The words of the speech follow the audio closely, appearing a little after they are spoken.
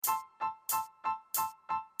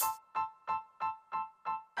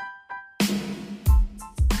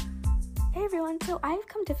everyone, so I've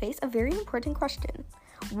come to face a very important question.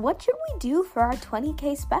 What should we do for our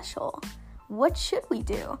 20K special? What should we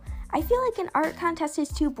do? I feel like an art contest is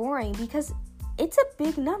too boring because it's a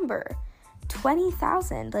big number.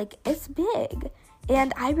 20,000, it's big.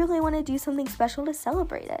 And I really want to do something special to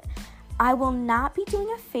celebrate it. I will not be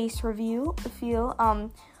doing a face reveal,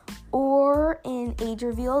 or an age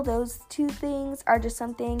reveal. Those two things are just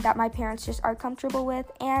something that my parents just are comfortable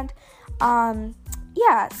with. And,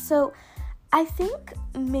 so I think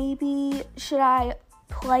maybe should I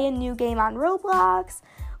play a new game on Roblox,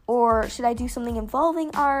 or should I do something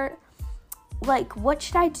involving art? What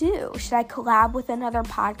should I do? Should I collab with another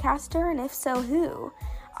podcaster? And if so, who?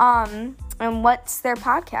 And what's their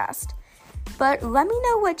podcast? But let me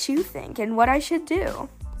know what you think and what I should do.